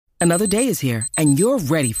Another day is here, and you're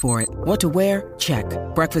ready for it. What to wear? Check.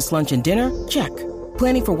 Breakfast, lunch, and dinner? Check.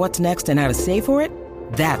 Planning for what's next and how to save for it?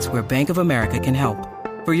 That's where Bank of America can help.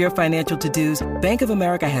 For your financial to-dos, Bank of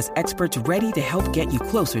America has experts ready to help get you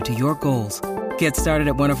closer to your goals. Get started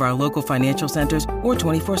at one of our local financial centers or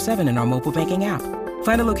 24/7 in our mobile banking app.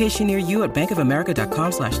 Find a location near you at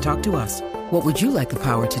bankofamerica.com/talktous. What would you like the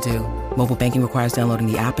power to do? Mobile banking requires downloading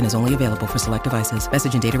the app and is only available for select devices.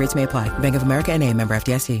 Message and data rates may apply. Bank of America N.A., member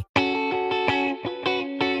FDIC.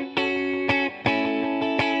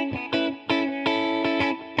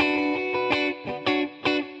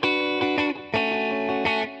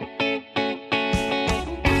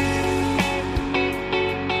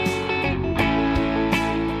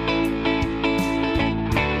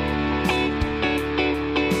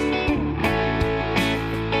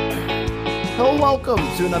 Welcome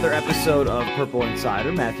to another episode of Purple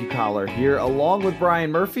Insider. Matthew Collar here, along with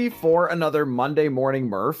Brian Murphy for another Monday Morning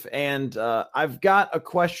Murph. And I've got a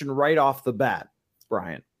question right off the bat,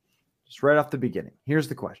 Brian. Just right off the beginning. Here's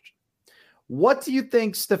the question. What do you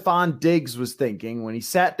think Stefon Diggs was thinking when he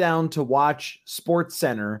sat down to watch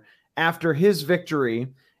SportsCenter after his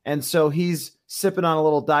victory? And so he's sipping on a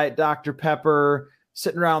little Diet Dr. Pepper,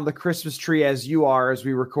 sitting around the Christmas tree as you are as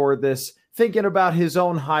we record this, thinking about his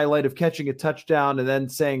own highlight of catching a touchdown and then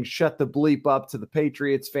saying, shut the bleep up to the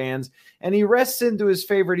Patriots fans. And he rests into his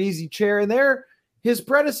favorite easy chair. And there, his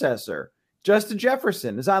predecessor, Justin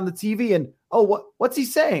Jefferson, is on the TV. And, what's he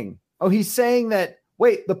saying? Oh, he's saying that,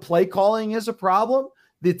 wait, the play calling is a problem.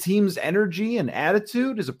 The team's energy and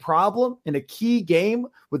attitude is a problem in a key game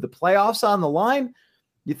with the playoffs on the line.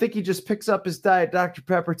 You think he just picks up his Diet Dr.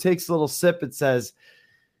 Pepper, takes a little sip and says,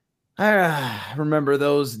 I remember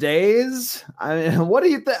those days. I mean, what do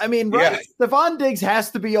you think? I mean, right? Yeah. Stefon Diggs has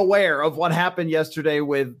to be aware of what happened yesterday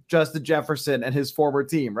with Justin Jefferson and his former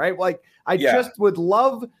team, right? Like, I just would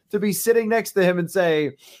love to be sitting next to him and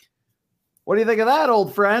say, what do you think of that,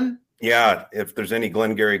 old friend? Yeah, if there's any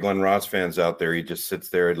Glenn Ross fans out there, he just sits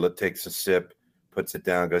there and takes a sip, puts it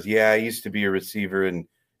down, goes, I used to be a receiver in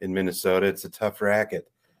Minnesota. It's a tough racket.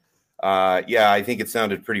 I think it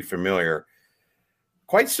sounded pretty familiar.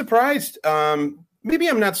 Quite surprised. Maybe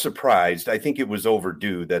I'm not surprised. I think it was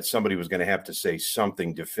overdue that somebody was going to have to say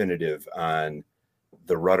something definitive on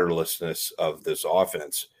the rudderlessness of this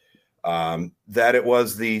offense. That it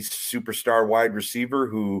was the superstar wide receiver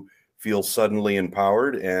who feels suddenly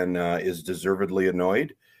empowered and is deservedly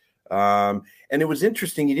annoyed. And it was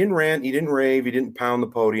interesting. He didn't rant, he didn't rave, he didn't pound the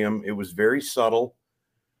podium. It was very subtle.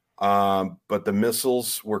 But the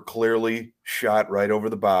missiles were clearly shot right over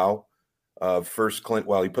the bow. First Clint,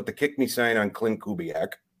 he put the kick me sign on Clint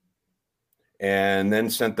Kubiak and then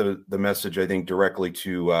sent the message, I think, directly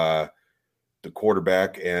to the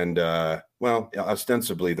quarterback and,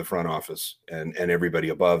 ostensibly the front office and everybody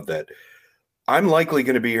above that I'm likely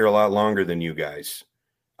going to be here a lot longer than you guys.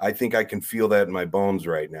 I think I can feel that in my bones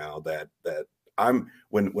right now that I'm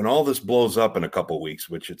when all this blows up in a couple of weeks,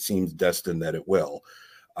 which it seems destined that it will,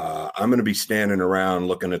 I'm going to be standing around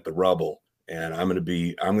looking at the rubble. And I'm going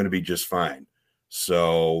to be just fine.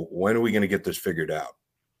 So when are we going to get this figured out?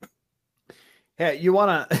 Hey, you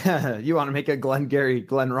want to make a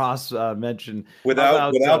Glenn Ross mention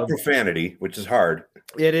without profanity, which is hard.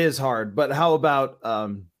 It is hard, but how about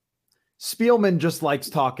Spielman just likes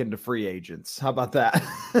talking to free agents? How about that?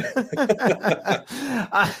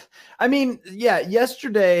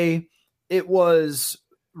 Yesterday it was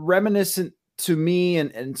reminiscent to me,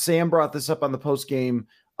 and Sam brought this up on the post game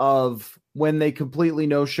of when they completely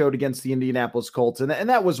no-showed against the Indianapolis Colts. And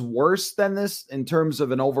that was worse than this in terms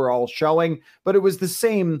of an overall showing, but it was the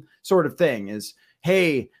same sort of thing is,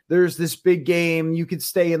 hey, there's this big game, you could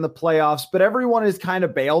stay in the playoffs, but everyone is kind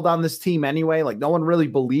of bailed on this team anyway. Like no one really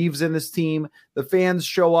believes in this team. The fans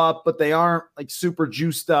show up, but they aren't like super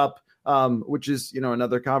juiced up, which is,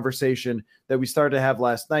 another conversation that we started to have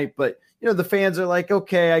last night. But, the fans are like,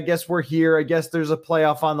 okay, I guess we're here. I guess there's a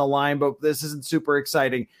playoff on the line, but this isn't super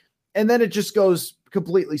exciting. And then it just goes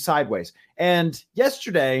completely sideways. And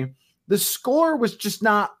yesterday, the score was just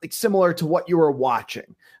not like similar to what you were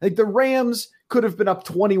watching. Like the Rams could have been up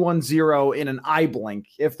 21-0 in an eye blink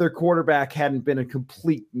if their quarterback hadn't been a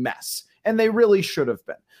complete mess. And they really should have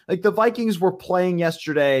been. Like the Vikings were playing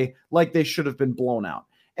yesterday like they should have been blown out.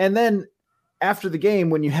 And then after the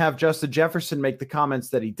game, when you have Justin Jefferson make the comments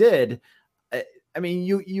that he did, I mean,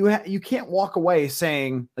 you can't walk away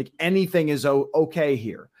saying like anything is okay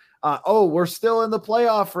here. We're still in the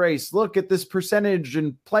playoff race. Look at this percentage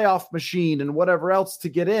and playoff machine and whatever else to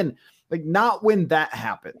get in. Like not when that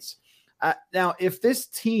happens. Now, if this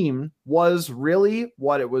team was really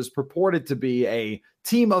what it was purported to be, a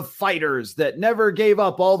team of fighters that never gave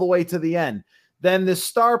up all the way to the end, then the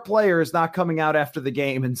star player is not coming out after the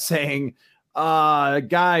game and saying,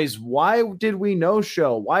 guys, why did we no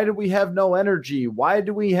show? Why did we have no energy? Why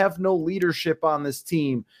do we have no leadership on this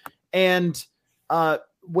team? And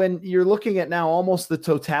when you're looking at now almost the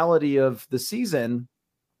totality of the season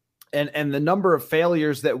and the number of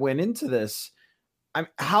failures that went into this,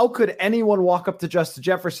 how could anyone walk up to Justin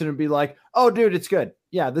Jefferson and be like, oh, dude, it's good.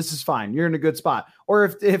 Yeah, this is fine. You're in a good spot.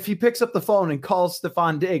 Or if he picks up the phone and calls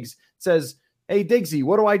Stephon Diggs, says, hey, Diggsy,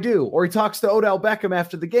 what do I do? Or he talks to Odell Beckham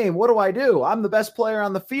after the game. What do I do? I'm the best player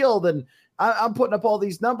on the field, and I'm putting up all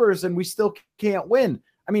these numbers, and we still can't win.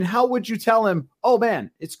 I mean, how would you tell him, oh, man,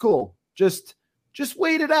 it's cool. Just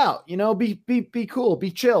wait it out. Be cool.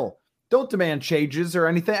 Be chill. Don't demand changes or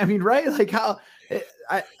anything. I mean, right? Like how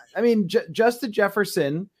Justin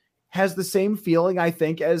Jefferson has the same feeling, I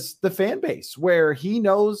think, as the fan base, where he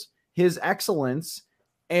knows his excellence.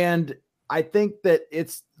 And I think that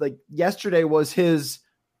it's like yesterday was his,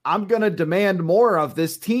 I'm going to demand more of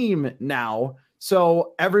this team now.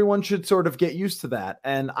 So everyone should sort of get used to that.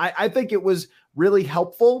 And I think it was really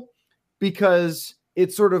helpful because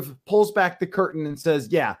it sort of pulls back the curtain and says,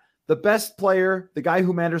 yeah, the best player, the guy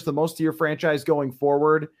who matters the most to your franchise going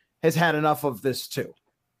forward, has had enough of this too.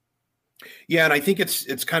 Yeah, and I think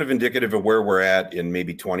it's kind of indicative of where we're at in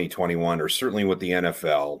maybe 2021, or certainly with the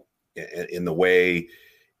NFL, in the way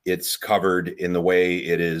it's covered, in the way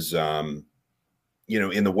it is, in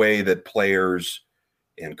the way that players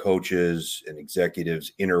and coaches and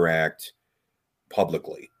executives interact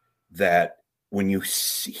publicly, that when you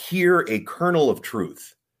hear a kernel of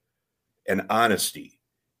truth and honesty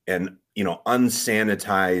and,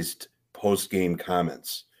 unsanitized post-game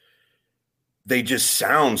comments, they just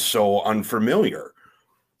sound so unfamiliar.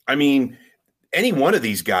 I mean, any one of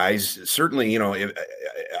these guys, certainly, a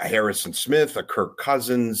Harrison Smith, a Kirk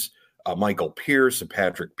Cousins, a Michael Pierce, a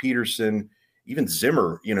Patrick Peterson, even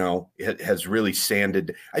Zimmer, has really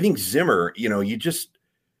sanded. I think Zimmer,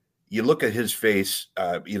 you look at his face,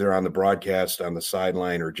 either on the broadcast, on the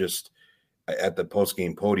sideline, or just at the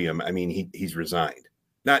post-game podium. I mean, he's resigned.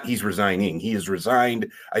 Not he's resigning. He is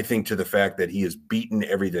resigned, I think, to the fact that he has beaten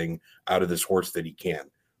everything out of this horse that he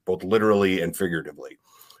can, both literally and figuratively.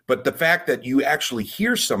 But the fact that you actually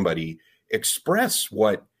hear somebody express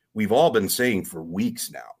what we've all been saying for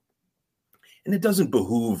weeks now, and it doesn't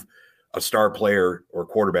behoove a star player or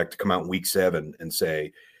quarterback to come out in week 7 and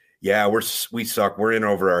say, yeah, we suck. We're in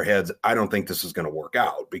over our heads. I don't think this is going to work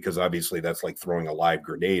out, because obviously that's like throwing a live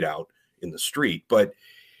grenade out in the street. But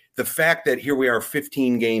the fact that here we are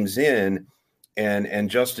 15 games in, and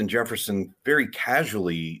Justin Jefferson very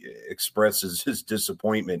casually expresses his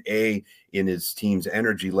disappointment, A, in his team's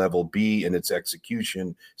energy level, B, in its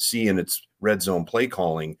execution, C, in its red zone play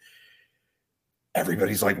calling,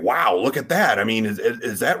 everybody's like, wow, look at that. I mean,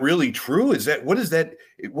 is that really true? What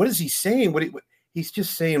is he saying? He's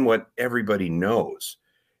just saying what everybody knows.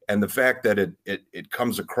 And the fact that it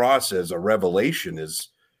comes across as a revelation is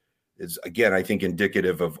again, I think,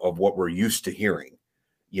 indicative of what we're used to hearing,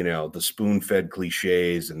 the spoon-fed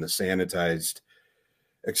cliches and the sanitized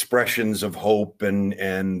expressions of hope,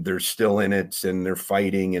 and they're still in it and they're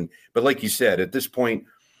fighting. But like you said, at this point,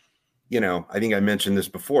 I think I mentioned this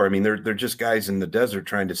before. I mean, they're just guys in the desert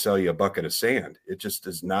trying to sell you a bucket of sand. It just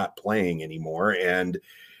is not playing anymore. And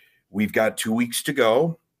we've got 2 weeks to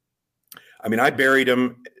go. I mean, I buried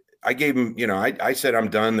them. I gave them, I said, I'm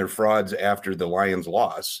done. They're frauds after the Lions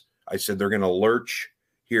loss. I said they're going to lurch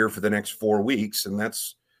here for the next 4 weeks, and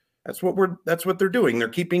that's what they're doing. They're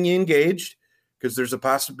keeping you engaged because there's a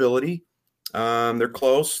possibility. They're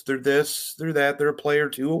close. They're this. They're that. They're a play or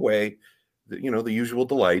two away. The usual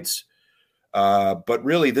delights. But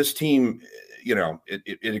really, this team,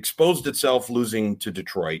 it exposed itself losing to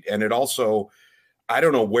Detroit, and it also, I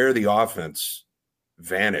don't know where the offense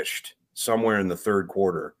vanished somewhere in the third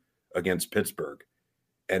quarter against Pittsburgh,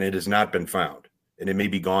 and it has not been found. And it may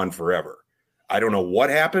be gone forever. I don't know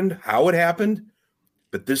what happened, how it happened,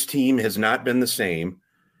 but this team has not been the same.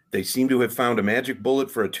 They seem to have found a magic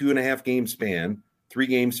bullet for a 2.5 game span, 3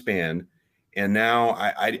 game span. And now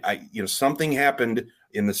I something happened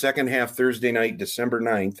in the second half Thursday night, December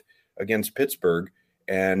 9th against Pittsburgh.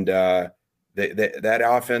 And that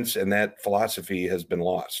offense and that philosophy has been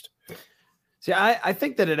lost. See, I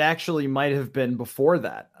think that it actually might have been before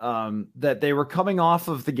that, that they were coming off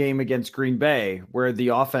of the game against Green Bay where the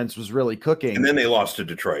offense was really cooking. And then they lost to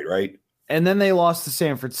Detroit, right? and then they lost to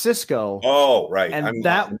San Francisco. Oh, right. And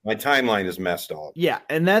my timeline is messed up. Yeah,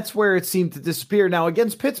 and that's where it seemed to disappear. Now,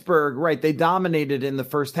 against Pittsburgh, right, they dominated in the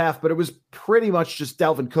first half, but it was pretty much just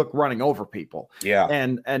Dalvin Cook running over people. Yeah.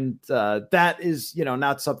 And that is,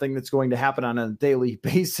 not something that's going to happen on a daily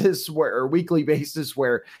basis or weekly basis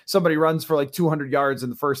where somebody runs for like 200 yards in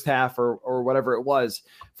the first half or whatever it was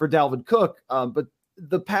for Dalvin Cook. But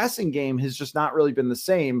the passing game has just not really been the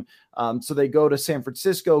same. So they go to San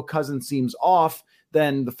Francisco. Cousins seems off.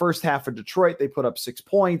 Then the first half of Detroit, they put up 6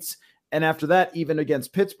 points. And after that, even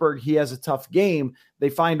against Pittsburgh, he has a tough game. They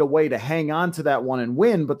find a way to hang on to that one and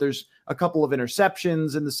win, but there's a couple of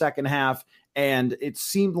interceptions in the second half. And it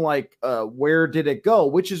seemed like where did it go?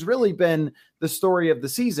 Which has really been the story of the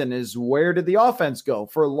season, is where did the offense go?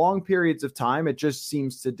 For long periods of time, it just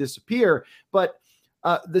seems to disappear. But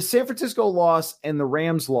the San Francisco loss and the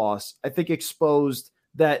Rams loss, I think, exposed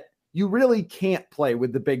that you really can't play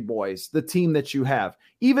with the big boys, the team that you have,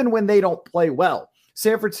 even when they don't play well.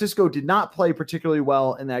 San Francisco did not play particularly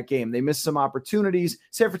well in that game. They missed some opportunities.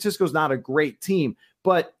 San Francisco's not a great team,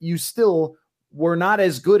 but you still were not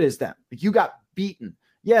as good as them. You got beaten.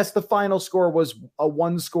 Yes, the final score was a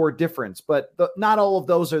 1-score difference, but not all of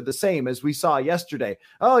those are the same, as we saw yesterday.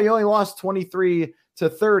 Oh, you only lost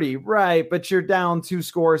 23-30, right? But you're down 2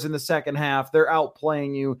 scores in the second half. They're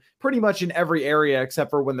outplaying you pretty much in every area except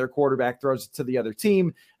for when their quarterback throws it to the other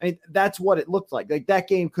team. I mean, that's what it looked like. Like, that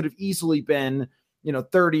game could have easily been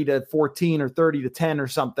 30-14 or 30-10 or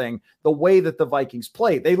something, the way that the Vikings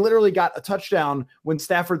played. They literally got a touchdown when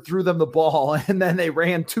Stafford threw them the ball, and then they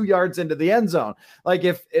ran 2 yards into the end zone. Like,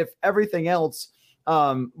 if everything else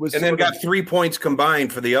was, and then got 3 points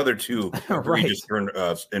combined for the other 2 right, just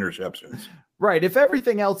interceptions. Right. If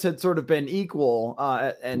everything else had sort of been equal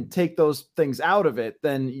and take those things out of it,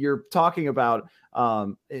 then you're talking about,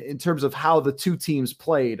 in terms of how the two teams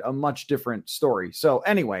played, a much different story. So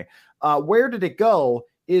anyway, where did it go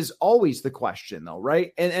is always the question, though,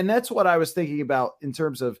 right? And that's what I was thinking about in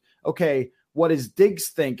terms of, okay, what is Diggs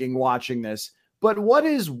thinking watching this? But what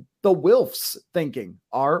is the Wilfs thinking?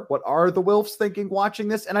 What are the Wilfs thinking watching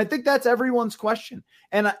this? And I think that's everyone's question.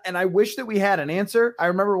 And I wish that we had an answer. I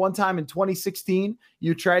remember one time in 2016,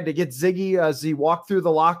 you tried to get Ziggy as he walked through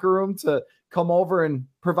the locker room to come over and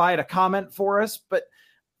provide a comment for us. But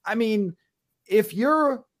I mean,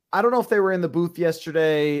 I don't know if they were in the booth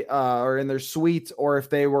yesterday or in their suite, or if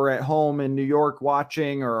they were at home in New York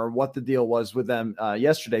watching, or what the deal was with them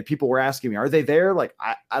yesterday. People were asking me, are they there? Like,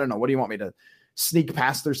 I don't know. What do you want me to sneak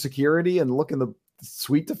past their security and look in the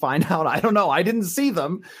suite to find out? I don't know. I didn't see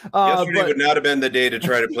them. Yesterday would not have been the day to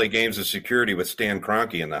try to play games of security with Stan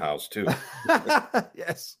Kroenke in the house, too.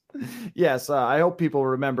 Yes. I hope people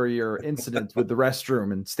remember your incident with the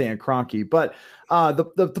restroom and Stan Kroenke. But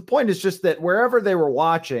the point is just that wherever they were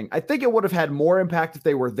watching, I think it would have had more impact if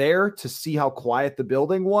they were there to see how quiet the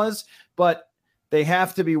building was. But they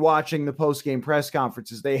have to be watching the post-game press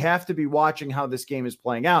conferences. They have to be watching how this game is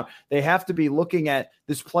playing out. They have to be looking at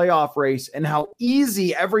this playoff race and how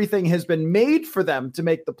easy everything has been made for them to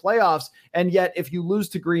make the playoffs. And yet, if you lose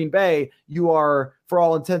to Green Bay, you are, for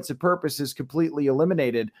all intents and purposes, completely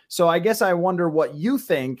eliminated. So I guess I wonder what you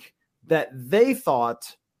think that they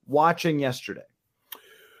thought watching yesterday.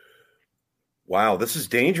 Wow, this is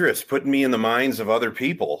dangerous, putting me in the minds of other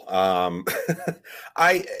people.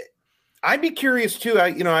 I'd be curious too.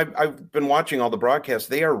 I've been watching all the broadcasts.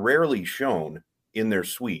 They are rarely shown in their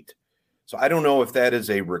suite. So I don't know if that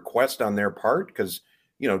is a request on their part, because,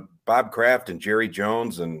 Bob Kraft and Jerry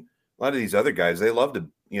Jones and a lot of these other guys, they love to,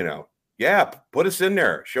 put us in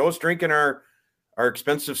there, show us drinking our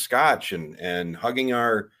expensive scotch and hugging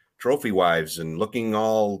our trophy wives and looking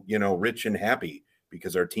all, rich and happy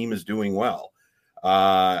because our team is doing well.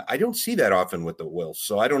 I don't see that often with the Wills.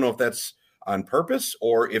 So I don't know if that's on purpose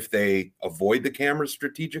or if they avoid the cameras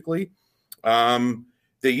strategically.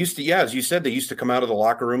 They used to, as you said, they used to come out of the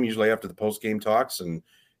locker room usually after the post-game talks, and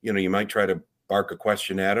you might try to bark a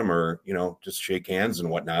question at them or just shake hands and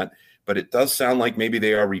whatnot. But it does sound like maybe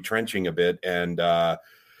they are retrenching a bit. And I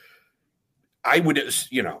would,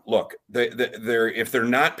 look, if they're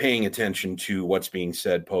not paying attention to what's being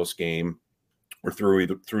said post-game or through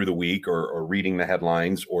the week or reading the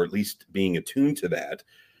headlines, or at least being attuned to that,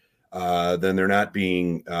 then they're not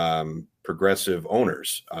being progressive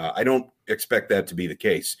owners. I don't expect that to be the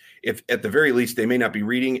case. If at the very least, they may not be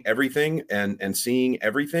reading everything and seeing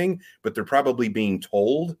everything, but they're probably being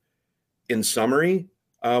told in summary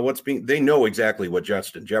they know exactly what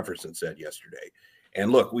Justin Jefferson said yesterday.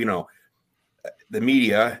 And look, the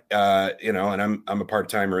media, and I'm a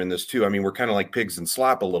part-timer in this too. I mean, we're kind of like pigs in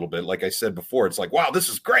slop a little bit. Like I said before, it's like, wow, this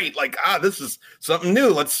is great. Like, this is something new.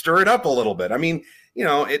 Let's stir it up a little bit. I mean,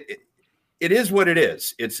 it is what it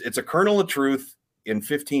is. It's a kernel of truth in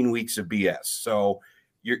 15 weeks of BS. So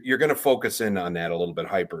you're going to focus in on that a little bit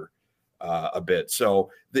hyper a bit.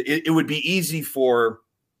 So it would be easy for,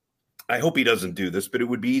 I hope he doesn't do this, but it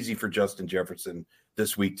would be easy for Justin Jefferson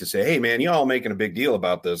this week to say, hey man, y'all making a big deal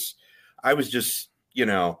about this. I was just,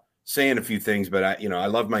 saying a few things, but I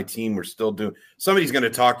love my team. We're still doing, somebody's going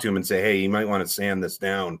to talk to him and say, hey, you might want to sand this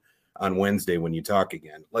down on Wednesday when you talk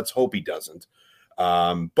again. Let's hope he doesn't.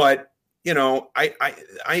 But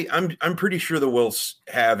I'm pretty sure the Wilfs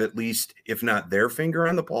have at least, if not their finger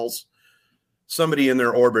on the pulse, somebody in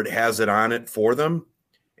their orbit has it on it for them.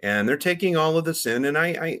 And they're taking all of this in. And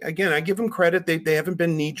I give them credit. They haven't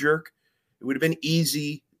been knee jerk. It would have been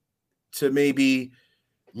easy to maybe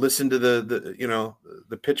listen to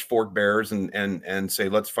the pitchfork bearers and say,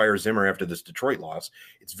 let's fire Zimmer after this Detroit loss.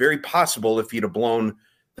 It's very possible if he'd have blown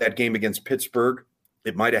that game against Pittsburgh,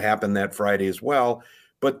 it might have happened that Friday as well,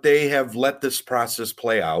 but they have let this process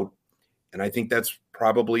play out. And I think that's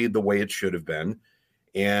probably the way it should have been.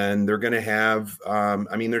 And they're going to have,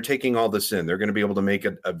 they're taking all this in. They're going to be able to make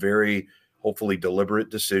a very, hopefully deliberate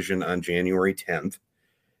decision on January 10th.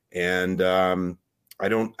 And, I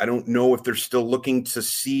don't know if they're still looking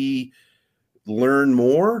to learn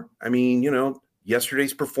more. I mean,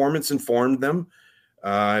 yesterday's performance informed them.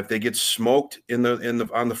 If they get smoked on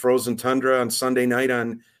the frozen tundra on Sunday night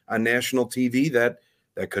on national TV, that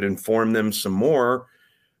could inform them some more.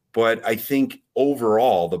 But I think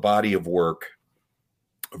overall, the body of work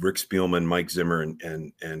of Rick Spielman, Mike Zimmer,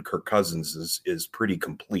 and Kirk Cousins is pretty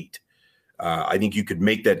complete. I think you could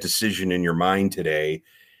make that decision in your mind today.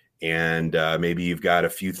 And maybe you've got a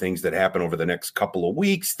few things that happen over the next couple of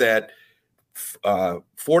weeks that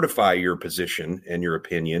fortify your position and your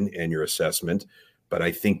opinion and your assessment. But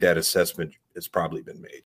I think that assessment has probably been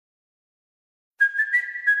made.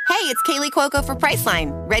 Hey, it's Kaylee Cuoco for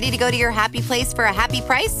Priceline. Ready to go to your happy place for a happy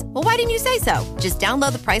price? Well, why didn't you say so? Just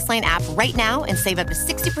download the Priceline app right now and save up to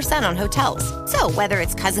 60% on hotels. So whether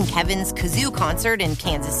it's Cousin Kevin's Kazoo Concert in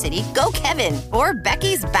Kansas City, go Kevin, or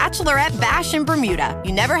Becky's Bachelorette Bash in Bermuda,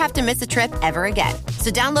 you never have to miss a trip ever again.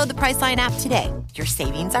 So download the Priceline app today. Your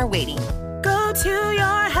savings are waiting. Go to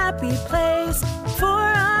your happy place for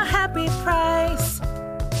a happy price.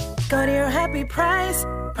 Go to your happy price,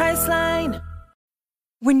 Priceline.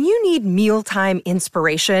 When you need mealtime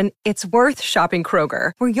inspiration, it's worth shopping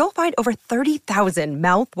Kroger, where you'll find over 30,000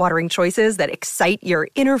 mouth-watering choices that excite your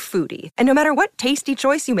inner foodie. And no matter what tasty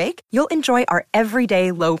choice you make, you'll enjoy our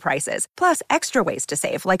everyday low prices, plus extra ways to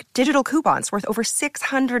save, like digital coupons worth over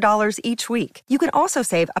 $600 each week. You can also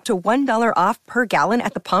save up to $1 off per gallon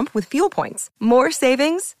at the pump with fuel points. More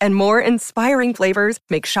savings and more inspiring flavors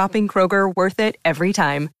make shopping Kroger worth it every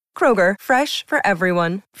time. Kroger, fresh for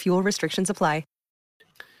everyone. Fuel restrictions apply.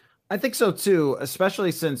 I think so too,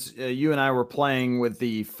 especially since you and I were playing with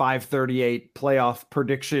the 538 playoff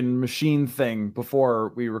prediction machine thing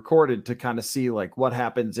before we recorded to kind of see like what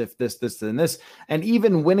happens if this, and this. And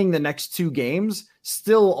even winning the next two games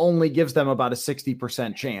still only gives them about a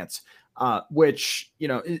 60% chance, which,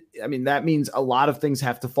 that means a lot of things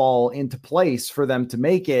have to fall into place for them to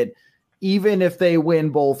make it, even if they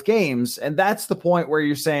win both games. And that's the point where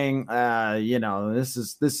you're saying, this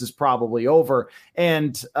is probably over.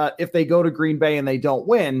 And if they go to Green Bay and they don't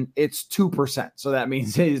win, it's 2%. So that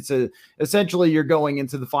means essentially you're going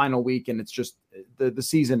into the final week and it's just the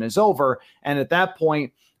season is over. And at that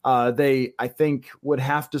point, they, I think, would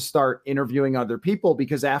have to start interviewing other people,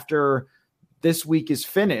 because after this week is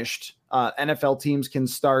finished, NFL teams can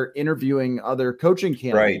start interviewing other coaching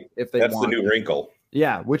candidates if they want. That's the new wrinkle.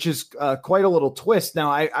 Yeah, which is quite a little twist. Now,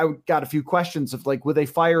 I got a few questions of like, would they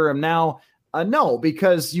fire him now? No,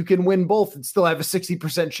 because you can win both and still have a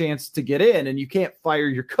 60% chance to get in, and you can't fire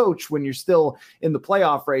your coach when you're still in the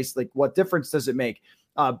playoff race. Like, what difference does it make?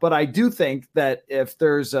 But I do think that if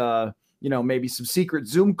there's maybe some secret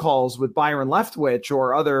Zoom calls with Byron Leftwich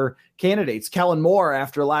or other candidates, Kellen Moore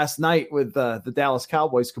after last night with the Dallas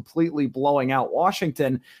Cowboys completely blowing out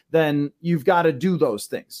Washington, then you've got to do those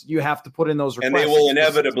things. You have to put in those requests. And they will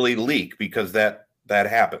inevitably leak because that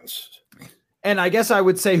happens. And I guess I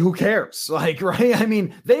would say, who cares? Like, right? I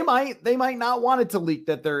mean, they might not want it to leak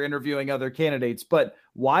that they're interviewing other candidates, but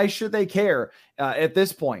why should they care at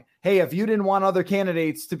this point? Hey, if you didn't want other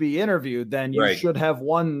candidates to be interviewed, then you should have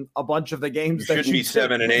won a bunch of the games. You should be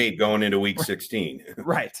 7-8 going into week 16.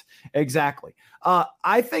 Right. Exactly.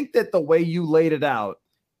 I think that the way you laid it out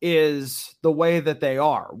is the way that they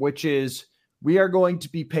are, which is we are going to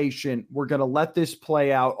be patient. We're going to let this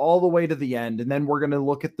play out all the way to the end. And then we're going to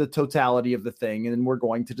look at the totality of the thing. And we're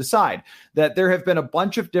going to decide. That there have been a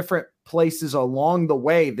bunch of different places along the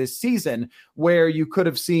way this season where you could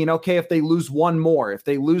have seen, okay, if they lose one more, if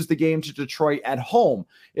they lose the game to Detroit at home,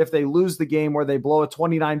 if they lose the game where they blow a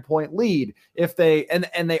 29-point lead, if they,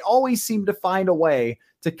 and they always seem to find a way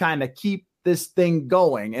to kind of keep this thing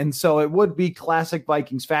going. And so it would be classic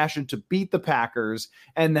Vikings fashion to beat the Packers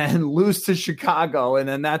and then lose to Chicago. And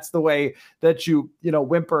then that's the way that you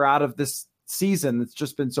whimper out of this season. It's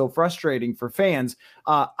just been so frustrating for fans.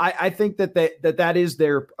 I think that is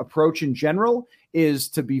their approach in general, is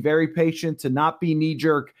to be very patient, to not be knee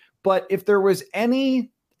jerk. But if there was any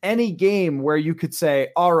game where you could say,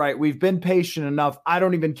 all right, we've been patient enough, I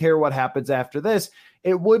don't even care what happens after this,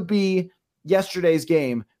 it would be yesterday's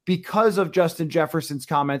game, because of Justin Jefferson's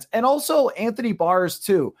comments and also Anthony Barr's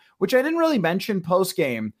too, which I didn't really mention post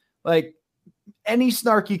game. Like, any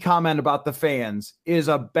snarky comment about the fans is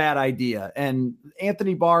a bad idea. And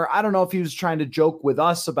Anthony Barr, I don't know if he was trying to joke with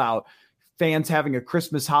us about fans having a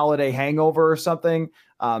Christmas holiday hangover or something.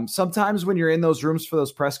 Sometimes when you're in those rooms for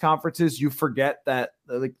those press conferences, you forget that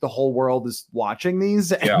like the whole world is watching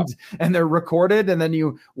these and they're recorded. And then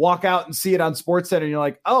you walk out and see it on SportsCenter and you're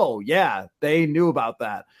like, oh yeah, they knew about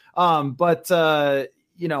that. I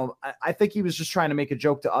think he was just trying to make a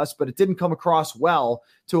joke to us, but it didn't come across well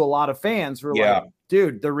to a lot of fans. We're like,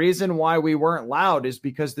 dude, the reason why we weren't loud is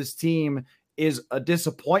because this team is a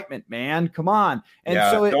disappointment, man. Come on. And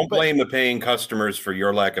don't blame the paying customers for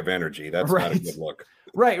your lack of energy. That's not a good look.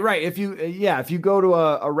 Right. If you go to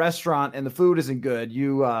a restaurant and the food isn't good,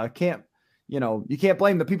 you can't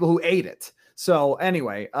blame the people who ate it. So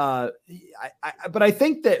anyway, but I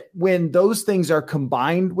think that when those things are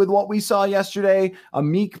combined with what we saw yesterday, a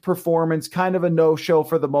meek performance, kind of a no-show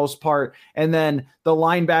for the most part, and then the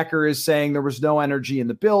linebacker is saying there was no energy in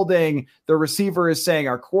the building, the receiver is saying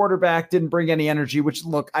our quarterback didn't bring any energy, which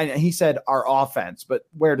he said our offense, but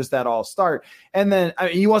where does that all start? And then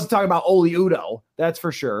he wasn't talking about Oli Udoh, that's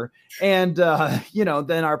for sure. And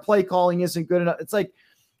then our play calling isn't good enough. It's like,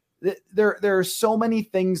 there are so many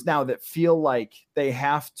things now that feel like they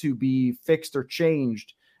have to be fixed or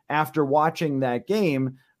changed after watching that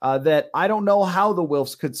game, that I don't know how the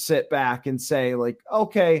Wilfs could sit back and say, like,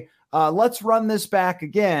 okay, let's run this back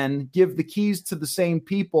again, give the keys to the same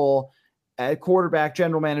people at quarterback,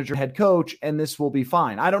 general manager, head coach, and this will be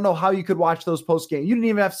fine. I don't know how you could watch those post game. You didn't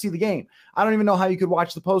even have to see the game. I don't even know how you could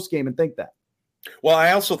watch the post game and think that. Well,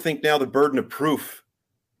 I also think now the burden of proof,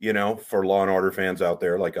 for Law and Order fans out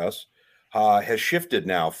there like us, has shifted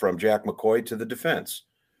now from Jack McCoy to the defense.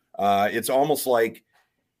 It's almost like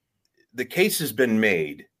the case has been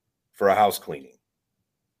made for a house cleaning,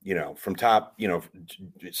 from top,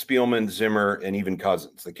 Spielman, Zimmer, and even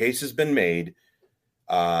Cousins. The case has been made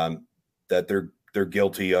that they're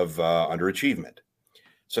guilty of underachievement.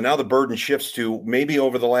 So now the burden shifts to maybe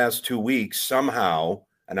over the last 2 weeks somehow,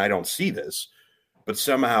 and I don't see this, but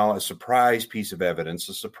somehow a surprise piece of evidence,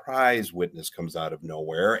 a surprise witness comes out of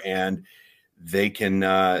nowhere, and they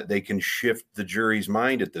can shift the jury's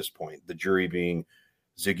mind at this point. The jury being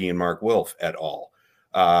Ziggy and Mark Wilf et al.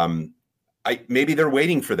 Maybe they're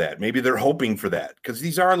waiting for that. Maybe they're hoping for that, because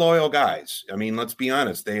these are loyal guys. I mean, let's be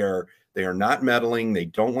honest. They are not meddling. They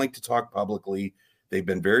don't like to talk publicly. They've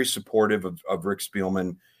been very supportive of Rick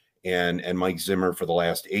Spielman and Mike Zimmer for the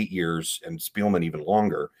last 8 years, and Spielman even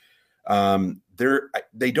longer.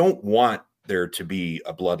 They don't want there to be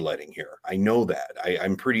a bloodletting here. I know that.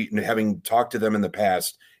 I'm pretty, having talked to them in the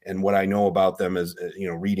past, and what I know about them is,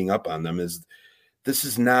 reading up on them, is this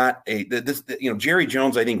is not Jerry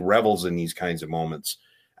Jones, I think, revels in these kinds of moments.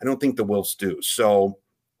 I don't think the Wilfs do. So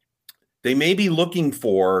they may be looking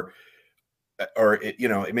for, or,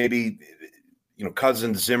 maybe,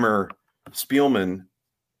 Cousins, Zimmer, Spielman,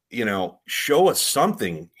 show us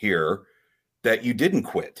something here that you didn't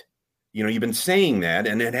quit. You've been saying that,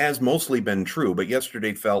 and it has mostly been true, but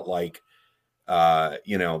yesterday felt like,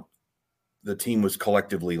 the team was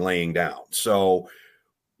collectively laying down. So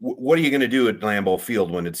what are you going to do at Lambeau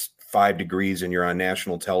Field when it's 5 degrees and you're on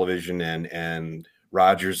national television and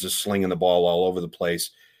Rodgers is slinging the ball all over the place?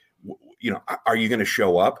 Are you going to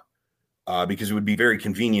show up? Because it would be very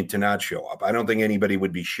convenient to not show up. I don't think anybody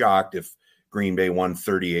would be shocked if Green Bay won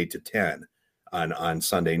 38-10 on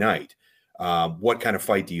Sunday night. What kind of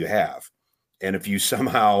fight do you have? And if you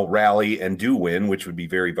somehow rally and do win, which would be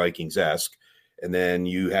very Vikings-esque, and then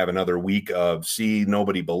you have another week of, see,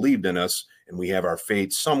 nobody believed in us, and we have our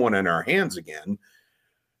fate somewhat in our hands again,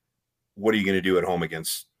 what are you going to do at home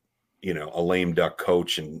against, a lame duck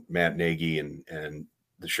coach and Matt Nagy and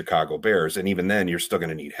the Chicago Bears? And even then, you're still going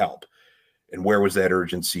to need help. And where was that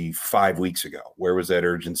urgency 5 weeks ago? Where was that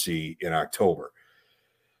urgency in October?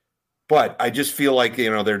 But I just feel like,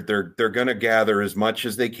 they're going to gather as much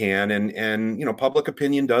as they can. And public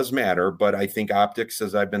opinion does matter. But I think optics,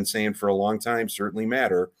 as I've been saying for a long time, certainly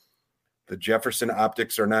matter. The Jefferson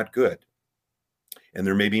optics are not good. And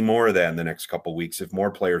there may be more of that in the next couple of weeks if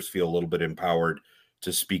more players feel a little bit empowered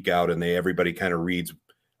to speak out and everybody kind of reads,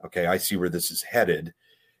 okay, I see where this is headed.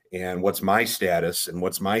 And what's my status and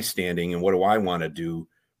what's my standing and what do I want to do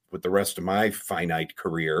with the rest of my finite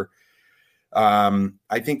career?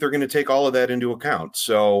 I think they're going to take all of that into account.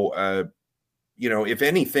 So, if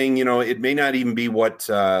anything, it may not even be what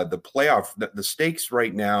the playoff, the stakes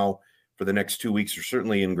right now for the next 2 weeks, or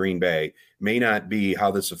certainly in Green Bay, may not be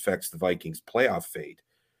how this affects the Vikings' playoff fate,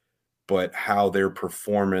 but how their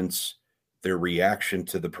performance, their reaction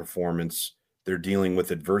to the performance, they're dealing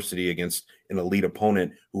with adversity against an elite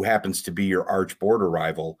opponent who happens to be your arch border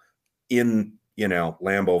rival in,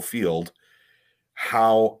 Lambeau Field.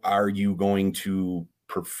 How are you going to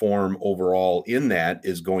perform overall in that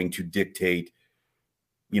is going to dictate,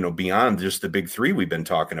 beyond just the big three we've been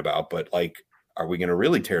talking about, but are we going to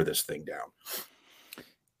really tear this thing down?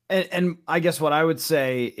 And I guess what I would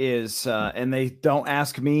say is, and they don't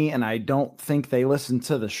ask me, and I don't think they listen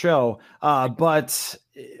to the show, but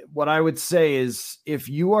what I would say is if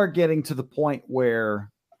you are getting to the point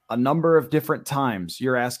where a number of different times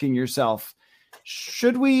you're asking yourself,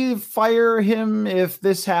 should we fire him if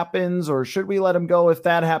this happens, or should we let him go if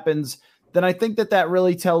that happens? Then I think that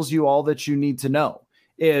really tells you all that you need to know.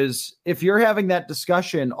 Is if you're having that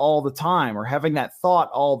discussion all the time or having that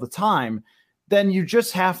thought all the time, then you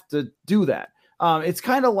just have to do that. It's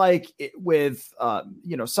kind of like with,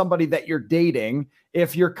 somebody that you're dating.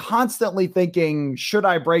 If you're constantly thinking, should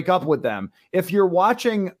I break up with them? If you're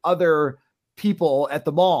watching other people at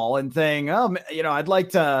the mall and saying, I'd like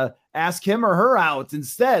to ask him or her out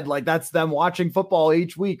instead. That's them watching football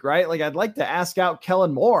each week, right? I'd like to ask out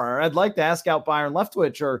Kellen Moore, or I'd like to ask out Byron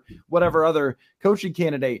Leftwich or whatever other coaching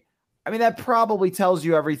candidate. That probably tells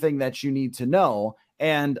you everything that you need to know.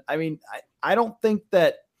 And I don't think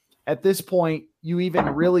that at this point you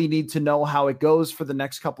even really need to know how it goes for the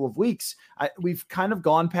next couple of weeks. We've kind of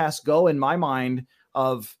gone past go in my mind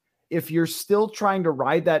of, if you're still trying to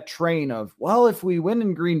ride that train of, well, if we win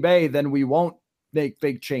in Green Bay, then we won't make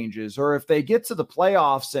big changes. Or if they get to the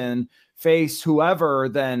playoffs and face whoever,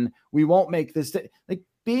 then we won't make this.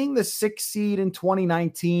 Being the 6th seed in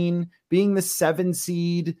 2019, being the 7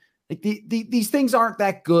 seed, these things aren't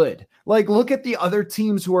that good. Look at the other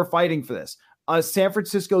teams who are fighting for this. A San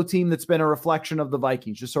Francisco team that's been a reflection of the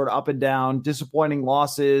Vikings, just sort of up and down, disappointing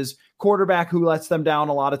losses, quarterback who lets them down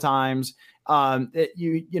a lot of times.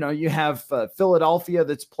 You have Philadelphia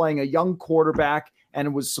that's playing a young quarterback and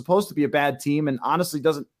it was supposed to be a bad team and honestly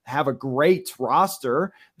doesn't have a great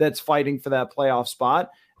roster that's fighting for that playoff spot.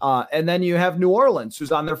 And then you have New Orleans,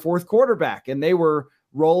 who's on their 4th quarterback, and they were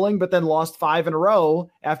rolling, but then lost 5 in a row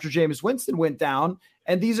after Jameis Winston went down.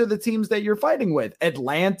 And these are the teams that you're fighting with.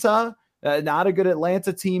 Atlanta, not a good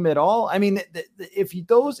Atlanta team at all.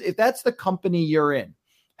 If that's the company you're in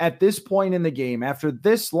at this point in the game, after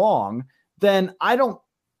this long, then I don't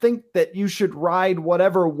think that you should ride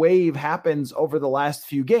whatever wave happens over the last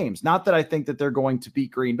few games. Not that I think that they're going to beat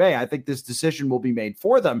Green Bay. I think this decision will be made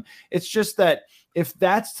for them. It's just that if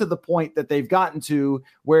that's to the point that they've gotten to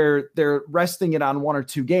where they're resting it on 1 or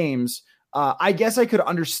 2 games, I guess I could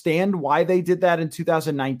understand why they did that in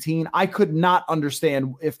 2019. I could not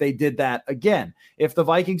understand if they did that again. If the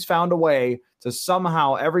Vikings found a way to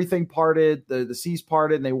somehow everything parted, the seas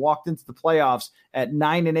parted, and they walked into the playoffs at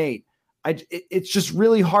 9-8, it's just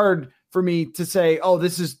really hard for me to say, oh,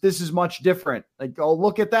 this is much different. Oh,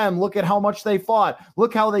 look at them. Look at how much they fought.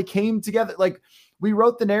 Look how they came together. We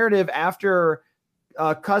wrote the narrative after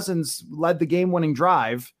Cousins led the game-winning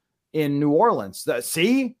drive in New Orleans.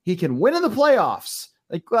 See, he can win in the playoffs.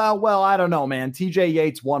 Well, I don't know, man. TJ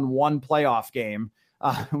Yates won 1 playoff game.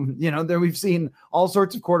 We've seen all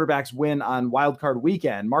sorts of quarterbacks win on wild card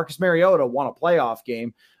weekend. Marcus Mariota won a playoff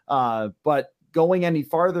game, but going any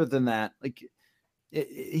farther than that,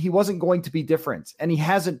 he wasn't going to be different, and he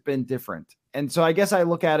hasn't been different. And so I guess I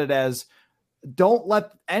look at it as, don't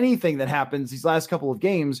let anything that happens these last couple of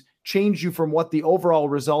games change you from what the overall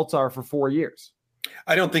results are for 4 years.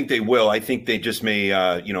 I don't think they will. I think they just may,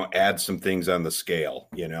 add some things on the scale.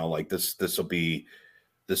 This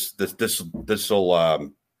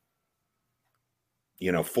will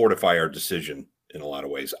fortify our decision in a lot of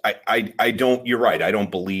ways. You're right. I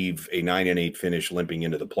don't believe a 9-8 finish limping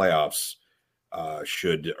into the playoffs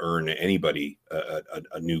should earn anybody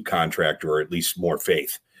a new contract or at least more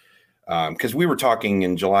faith. Because we were talking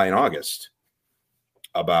in July and August,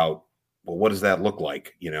 about, well, what does that look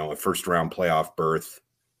like? A first round playoff berth,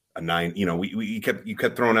 a 9, you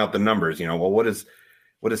kept throwing out the numbers, well, what does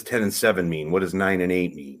 10-7 mean? What does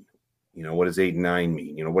 9-8 mean? What does 8-9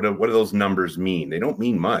 mean? What do those numbers mean? They don't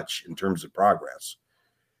mean much in terms of progress.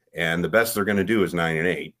 And the best they're going to do is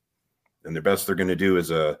 9-8. And the best they're going to do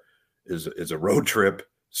is a road trip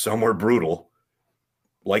somewhere brutal,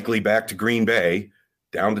 likely back to Green Bay,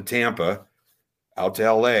 down to Tampa, out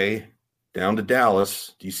to LA, down to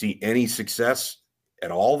Dallas. Do you see any success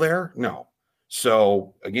at all there? No.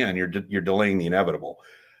 So again, you're delaying the inevitable.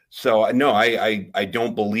 So no, I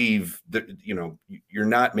don't believe that, you're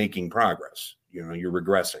not making progress. You're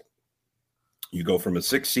regressing. You go from a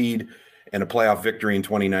 6 seed and a playoff victory in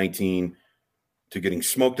 2019 to getting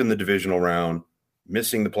smoked in the divisional round,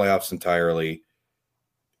 missing the playoffs entirely,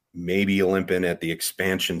 maybe limping at the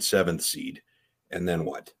expansion 7th seed. And then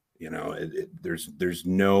what? There's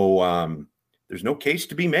no case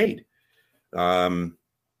to be made. And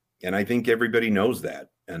I think everybody knows that.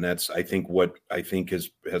 And that's, I think, what I think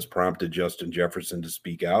has prompted Justin Jefferson to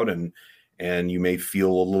speak out. And you may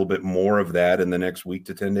feel a little bit more of that in the next week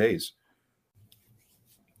to 10 days.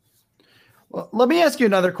 Well, let me ask you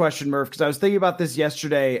another question, Murph, because I was thinking about this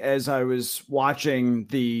yesterday as I was watching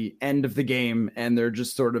the end of the game, and they're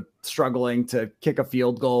just sort of struggling to kick a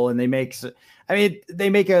field goal, and they make a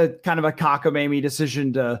kind of a cockamamie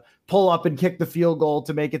decision to pull up and kick the field goal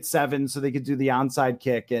to make it 7 so they could do the onside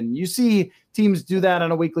kick. And you see teams do that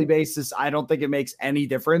on a weekly basis. I don't think it makes any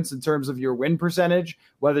difference in terms of your win percentage,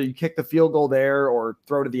 whether you kick the field goal there or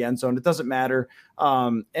throw to the end zone. It doesn't matter.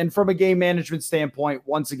 And from a game management standpoint,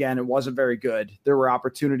 once again, it wasn't very good. There were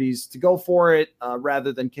opportunities to go for it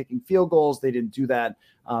rather than kicking field goals. They didn't do that.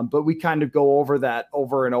 But we kind of go over that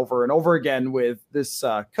over and over and over again with this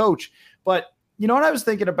coach. But you know what I was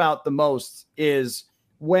thinking about the most is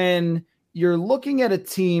when you're looking at a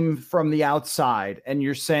team from the outside and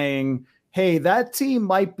you're saying, hey, that team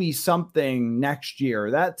might be something next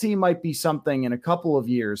year. That team might be something in a couple of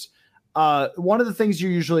years. One of the things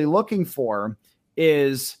you're usually looking for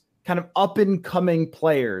is kind of up and coming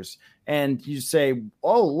players. And you say,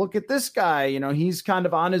 oh, look at this guy. He's kind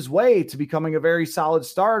of on his way to becoming a very solid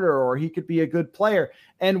starter, or he could be a good player.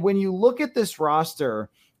 And when you look at this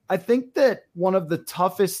roster, I think that one of the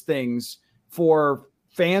toughest things for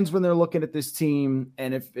fans when they're looking at this team,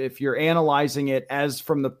 and if you're analyzing it as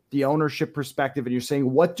from the ownership perspective, and you're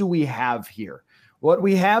saying, what do we have here? What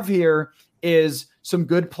we have here is some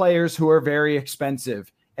good players who are very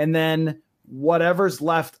expensive. And then whatever's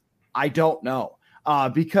left, I don't know,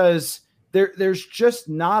 because there's just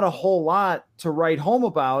not a whole lot to write home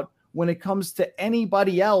about when it comes to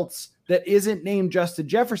anybody else that isn't named Justin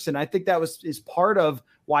Jefferson. I think that is part of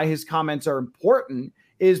why his comments are important,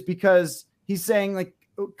 is because he's saying, like,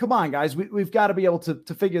 come on, guys, we've got to be able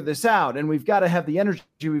to figure this out, and we've got to have the energy.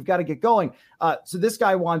 We've got to get going. So this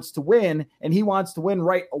guy wants to win, and he wants to win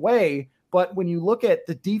right away. But when you look at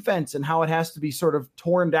the defense and how it has to be sort of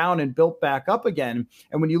torn down and built back up again,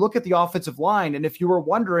 and when you look at the offensive line, and if you were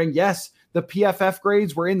wondering, yes, the PFF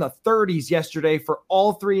grades were in the 30s yesterday for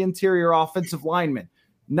all 3 interior offensive linemen.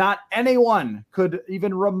 Not anyone could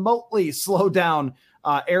even remotely slow down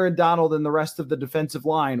Aaron Donald and the rest of the defensive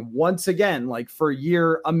line. Once again, like for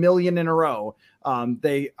a million in a row,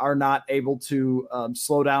 they are not able to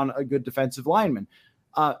slow down a good defensive lineman.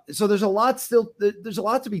 So there's a lot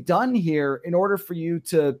to be done here in order for you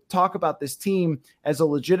to talk about this team as a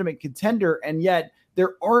legitimate contender. And yet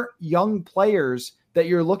there aren't young players that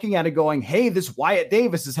you're looking at and going, hey, this Wyatt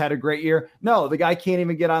Davis has had a great year. No, the guy can't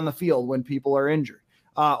even get on the field when people are injured.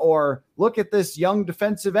 Or look at this young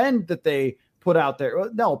defensive end that they put out there.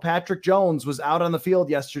 No, Patrick Jones was out on the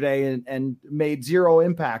field yesterday and made zero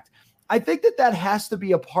impact. I think that has to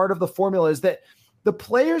be a part of the formula, is that the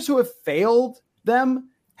players who have failed them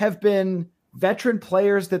have been veteran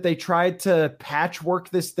players that they tried to patchwork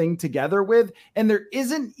this thing together with. And there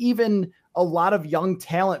isn't even a lot of young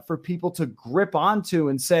talent for people to grip onto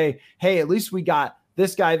and say, hey, at least we got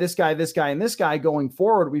this guy, this guy, this guy, and this guy going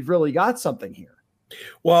forward. We've really got something here.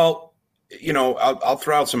 Well, I'll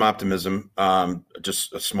throw out some optimism,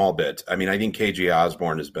 just a small bit. I mean, I think KJ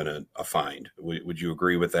Osborne has been a find. Would you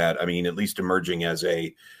agree with that? I mean, at least emerging as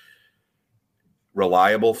a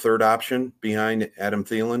reliable third option behind Adam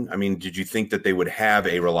Thielen. I mean, did you think that they would have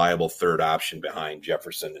a reliable third option behind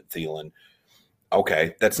Jefferson and Thielen?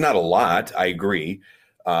 Okay, that's not a lot. I agree.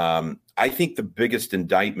 I think the biggest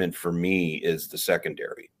indictment for me is the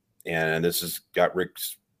secondary, and this has got Rick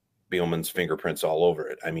Spielman's fingerprints all over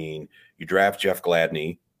it. I mean, you draft Jeff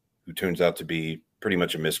Gladney, who turns out to be pretty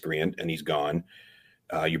much a miscreant, and he's gone.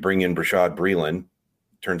 You bring in Bashaud Breeland,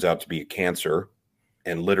 turns out to be a cancer.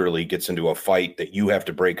 and literally gets into a fight that you have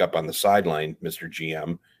to break up on the sideline, Mr.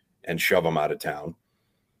 GM, and shove him out of town.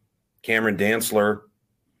 Cameron Dantzler,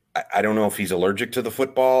 I don't know if he's allergic to the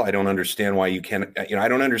football. I don't understand why you can't, I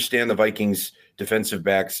don't understand the Vikings defensive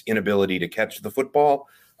backs' inability to catch the football.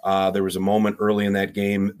 There was a moment early in that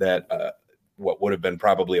game that what would have been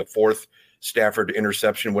probably a fourth Stafford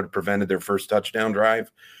interception would have prevented their first touchdown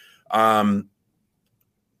drive.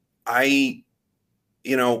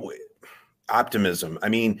 Optimism. I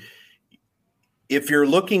mean, if you're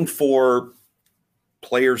looking for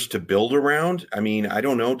players to build around, I mean, I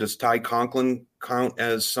don't know. Does Ty Conklin count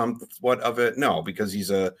as somewhat of it? No, because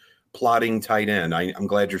he's a plotting tight end. I'm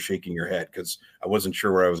glad you're shaking your head because I wasn't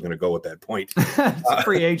sure where I was going to go with that point.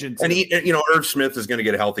 Free agent. And Irv Smith is going to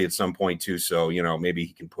get healthy at some point too. So, maybe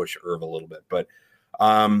he can push Irv a little bit, but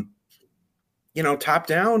top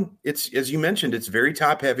down, it's, as you mentioned, it's very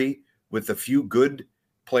top heavy with a few good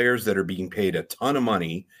players that are being paid a ton of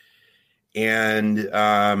money, and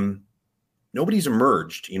nobody's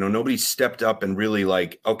emerged. Nobody's stepped up and really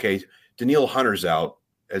okay, Danielle Hunter's out,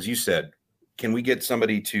 as you said. Can we get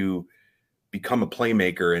somebody to become a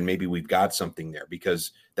playmaker, and maybe we've got something there?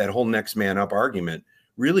 Because that whole next man up argument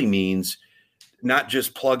really means not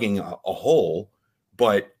just plugging a hole,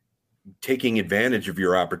 but taking advantage of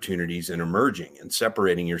your opportunities and emerging and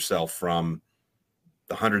separating yourself from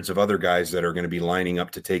the hundreds of other guys that are going to be lining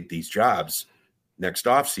up to take these jobs next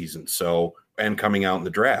offseason. So, and coming out in the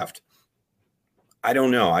draft. I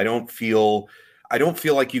don't know. I don't feel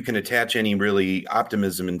like you can attach any really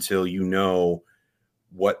optimism until you know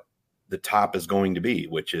what the top is going to be,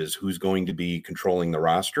 which is who's going to be controlling the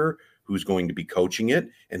roster, who's going to be coaching it,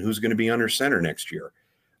 and who's going to be under center next year.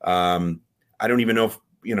 I don't even know if,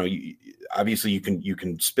 obviously you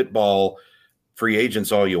can spitball free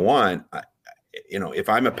agents all you want. If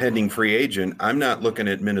I'm a pending free agent, I'm not looking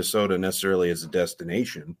at Minnesota necessarily as a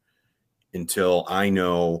destination until I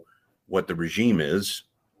know what the regime is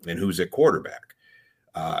and who's at quarterback.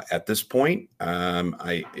 At this point,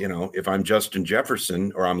 if I'm Justin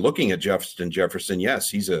Jefferson, or I'm looking at Justin Jefferson, yes,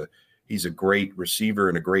 he's a great receiver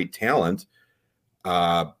and a great talent.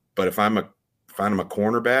 But if I'm a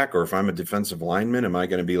cornerback, or if I'm a defensive lineman, am I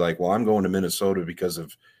going to be like, well, I'm going to Minnesota because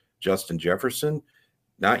of Justin Jefferson?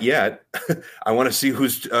 Not yet. I want to see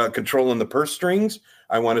who's controlling the purse strings.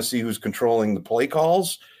 I want to see who's controlling the play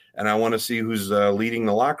calls, and I want to see who's leading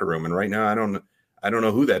the locker room. And right now, I don't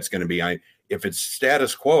know who that's going to be. If it's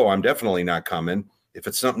status quo, I'm definitely not coming. If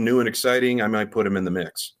it's something new and exciting, I might put him in the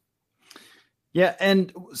mix. Yeah,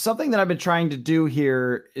 and something that I've been trying to do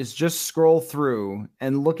here is just scroll through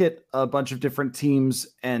and look at a bunch of different teams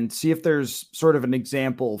and see if there's sort of an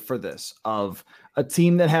example for this, of a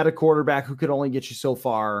team that had a quarterback who could only get you so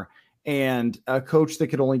far, and a coach that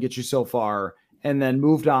could only get you so far, and then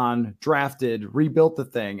moved on, drafted, rebuilt the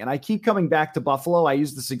thing. And I keep coming back to Buffalo. I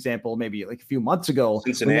used this example maybe like a few months ago.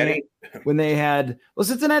 Cincinnati.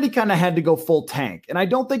 Cincinnati kind of had to go full tank. And I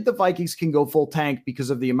don't think the Vikings can go full tank because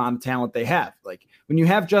of the amount of talent they have. Like, when you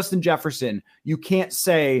have Justin Jefferson, you can't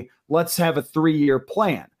say, let's have a 3-year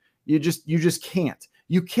plan. You just can't.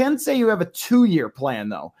 You can say you have a 2-year plan,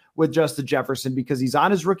 though, with Justin Jefferson, because he's on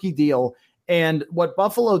his rookie deal. And what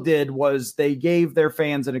Buffalo did was they gave their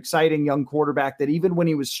fans an exciting young quarterback that even when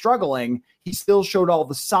he was struggling, he still showed all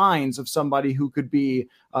the signs of somebody who could be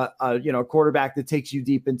a quarterback that takes you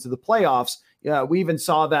deep into the playoffs. We even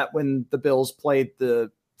saw that when the Bills played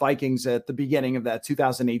the Vikings at the beginning of that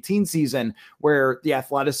 2018 season, where the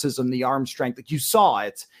athleticism, the arm strength, like, you saw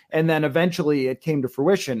it. And then eventually it came to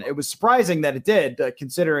fruition. It was surprising that it did,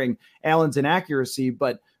 considering Allen's inaccuracy,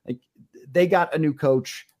 but they got a new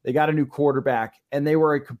coach. They got a new quarterback, and they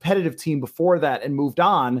were a competitive team before that and moved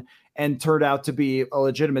on and turned out to be a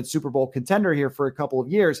legitimate Super Bowl contender here for a couple of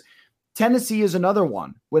years. Tennessee is another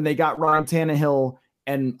one. When they got Ryan Tannehill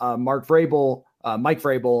and Mike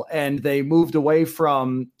Vrabel, and they moved away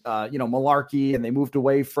from, Malarkey, and they moved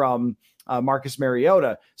away from Marcus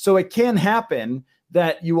Mariota. So it can happen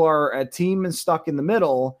that you are a team and stuck in the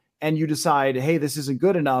middle, and you decide, hey, this isn't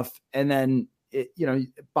good enough. And then,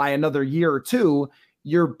 by another year or two,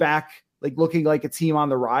 you're back like looking like a team on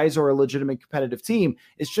the rise or a legitimate competitive team.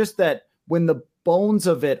 It's just that when the bones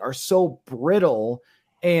of it are so brittle,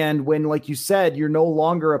 and when, like you said, you're no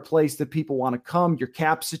longer a place that people want to come, your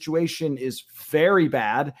cap situation is very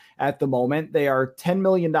bad at the moment. They are $10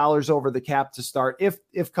 million over the cap to start.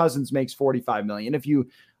 If Cousins makes $45 million, if you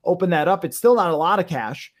open that up, it's still not a lot of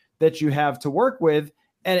cash that you have to work with.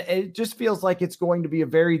 And it just feels like it's going to be a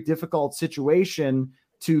very difficult situation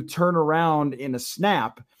to turn around in a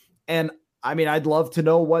snap. And I mean, I'd love to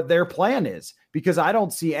know what their plan is, because I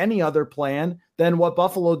don't see any other plan than what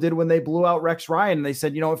Buffalo did when they blew out Rex Ryan. And they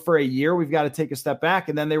said, you know, for a year, we've got to take a step back.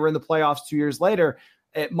 And then they were in the playoffs 2 years later.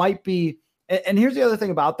 It might be. And here's the other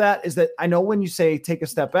thing about that is that I know when you say take a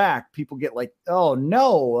step back, people get like, oh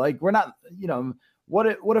no, like we're not, you know, what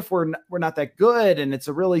if we're not that good and it's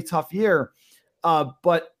a really tough year.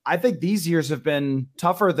 But I think these years have been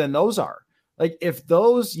tougher than those are. Like if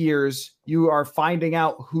those years you are finding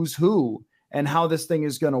out who's who and how this thing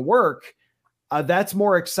is going to work, that's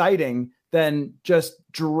more exciting than just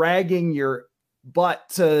dragging your butt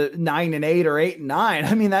to 9-8 or 8-9.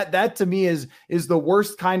 I mean, that to me is the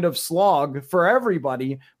worst kind of slog for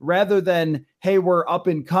everybody, rather than, hey, we're up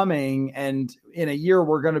and coming and in a year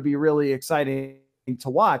we're going to be really exciting to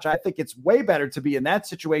watch. I think it's way better to be in that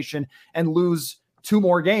situation and lose 2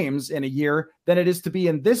 more games in a year than it is to be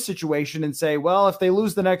in this situation and say, well, if they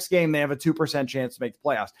lose the next game, they have a 2% chance to make the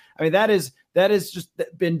playoffs. I mean, that is just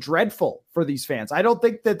been dreadful for these fans. I don't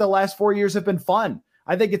think that the last 4 years have been fun.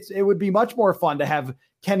 I think it would be much more fun to have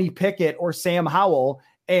Kenny Pickett or Sam Howell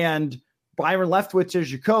and Byron Leftwich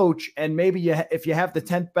as your coach. And maybe if you have the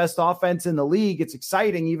 10th best offense in the league, it's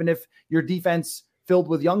exciting, even if your defense filled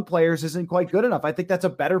with young players isn't quite good enough. I think that's a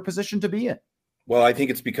better position to be in. Well, I think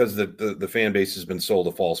it's because the fan base has been sold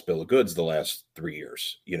a false bill of goods the last 3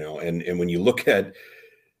 years, you know, and when you look at,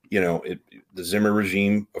 you know, the Zimmer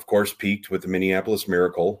regime, of course, peaked with the Minneapolis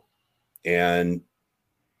Miracle and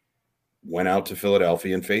went out to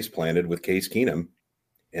Philadelphia and face planted with Case Keenum.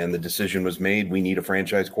 And the decision was made, we need a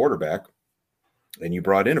franchise quarterback. And you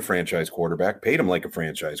brought in a franchise quarterback, paid him like a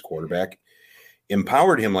franchise quarterback,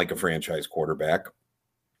 empowered him like a franchise quarterback.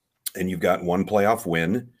 And you've got one playoff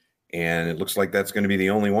win. And it looks like that's going to be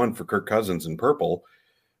the only one for Kirk Cousins in purple.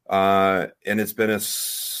 And it's been a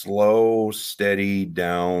slow, steady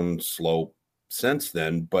down slope since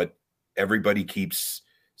then. But everybody keeps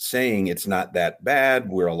saying it's not that bad.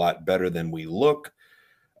 We're a lot better than we look.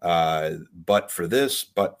 But for this,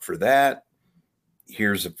 but for that,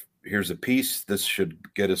 here's a piece. This should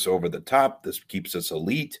get us over the top. This keeps us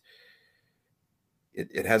elite.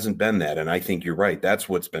 It hasn't been that. And I think you're right. That's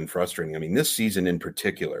what's been frustrating. I mean, this season in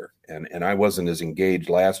particular, and I wasn't as engaged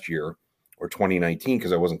last year or 2019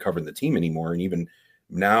 because I wasn't covering the team anymore. And even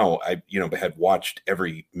now I, you know, had watched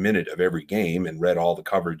every minute of every game and read all the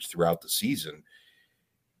coverage throughout the season.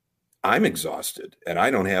 I'm exhausted and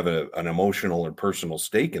I don't have an emotional or personal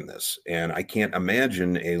stake in this. And I can't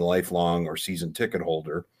imagine a lifelong or season ticket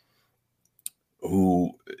holder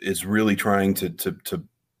who is really trying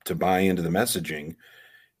to buy into the messaging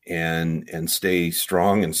and stay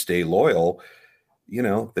strong and stay loyal. You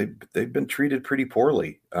know, they've been treated pretty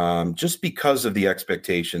poorly just because of the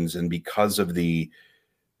expectations and because of the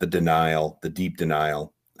denial, the deep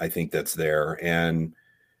denial. I think that's there. And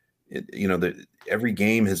every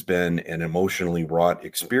game has been an emotionally wrought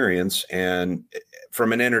experience, and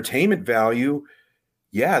from an entertainment value,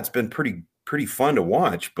 yeah, it's been pretty fun to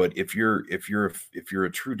watch. But if you're a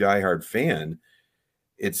true diehard fan,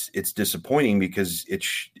 it's disappointing because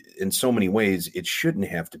in so many ways it shouldn't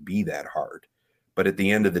have to be that hard. But at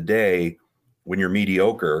the end of the day, when you're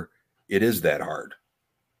mediocre, it is that hard.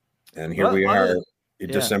 And here we are,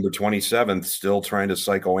 December 27th, still trying to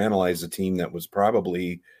psychoanalyze a team that was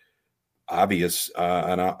probably obvious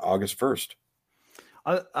on August 1st.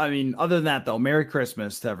 I mean, other than that, though, Merry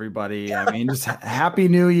Christmas to everybody. I mean, just Happy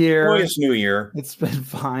New Year. Joyous New Year. It's been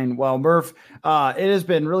fine. Well, Murph, it has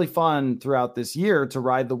been really fun throughout this year to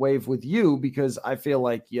ride the wave with you, because I feel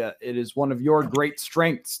like, it is one of your great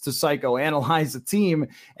strengths to psychoanalyze a team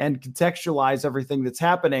and contextualize everything that's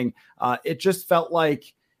happening. It just felt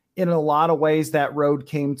like in a lot of ways that road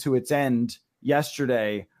came to its end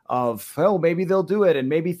yesterday. Of, oh, maybe they'll do it and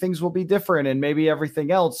maybe things will be different and maybe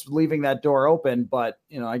everything else, leaving that door open. But,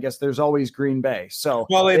 I guess there's always Green Bay. So,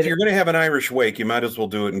 well, if you're going to have an Irish wake, you might as well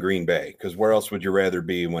do it in Green Bay, because where else would you rather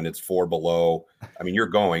be when it's 4 below? I mean, you're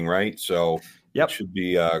going, right? So It should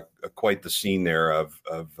be quite the scene there of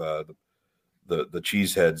the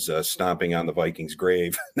cheeseheads stomping on the Vikings'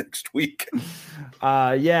 grave next week.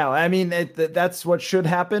 Yeah, I mean, that's what should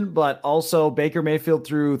happen. But also Baker Mayfield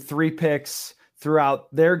threw 3 picks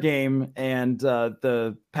throughout their game, and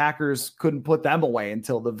the Packers couldn't put them away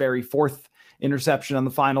until the very 4th interception on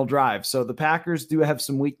the final drive. So the Packers do have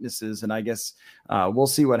some weaknesses, and I guess we'll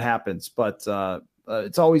see what happens. But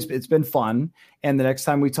it's been fun. And the next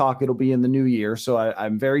time we talk, it'll be in the new year. So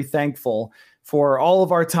I'm very thankful for all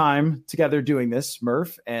of our time together doing this,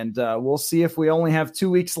 Murph. And we'll see if we only have 2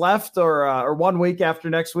 weeks left or 1 week after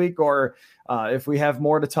next week, or if we have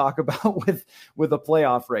more to talk about with a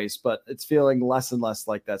playoff race. But it's feeling less and less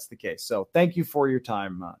like that's the case. So thank you for your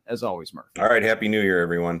time, as always, Murph. All right. Happy New Year,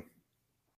 everyone.